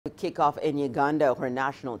kickoff in Uganda, where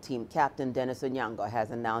national team captain Dennis Onyango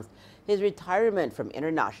has announced his retirement from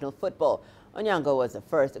international football. Onyango was the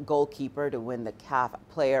first goalkeeper to win the CAF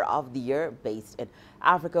Player of the Year based in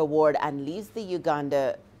Africa award and leads the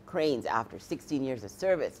Uganda Cranes after 16 years of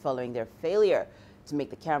service following their failure to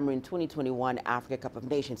make the Cameroon 2021 Africa Cup of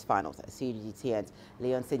Nations finals. CGTN's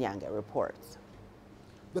Ssenyange reports.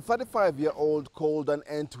 The 35-year-old called an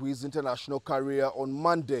end to his international career on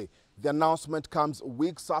Monday. The announcement comes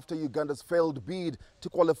weeks after Uganda's failed bid to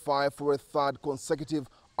qualify for a third consecutive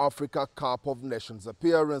Africa Cup of Nations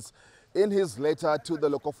appearance. In his letter to the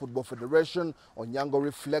local football federation, Onyango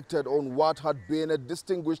reflected on what had been a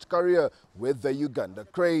distinguished career with the Uganda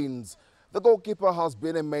Cranes. The goalkeeper has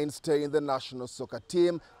been a mainstay in the national soccer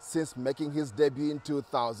team since making his debut in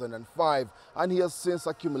 2005, and he has since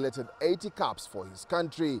accumulated 80 caps for his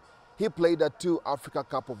country. He played at 2 Africa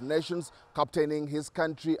Cup of Nations, captaining his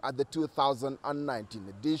country at the 2019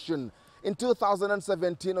 edition. In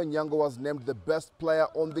 2017, Onyango was named the best player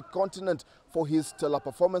on the continent for his stellar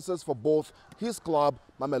performances for both his club,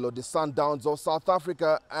 Mamelodi Sundowns of South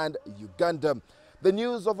Africa, and Uganda. The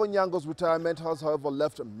news of Onyango's retirement has, however,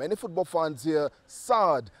 left many football fans here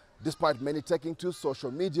sad, despite many taking to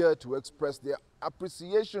social media to express their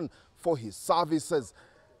appreciation for his services.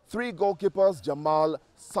 3 goalkeepers, Jamal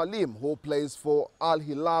Salim, who plays for Al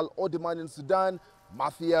Hilal Omdurman in Sudan,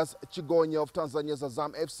 Matthias Chigonya of Tanzania's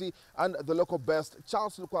Azam FC, and the local best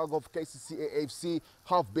Charles Lukwago of KCCA FC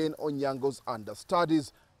have been Onyango's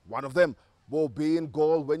understudies. One of them will be in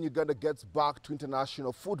goal when Uganda gets back to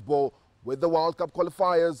international football with the World Cup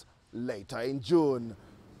qualifiers later in June.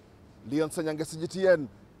 Ssenyange, CGTN,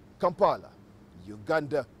 Kampala,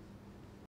 Uganda.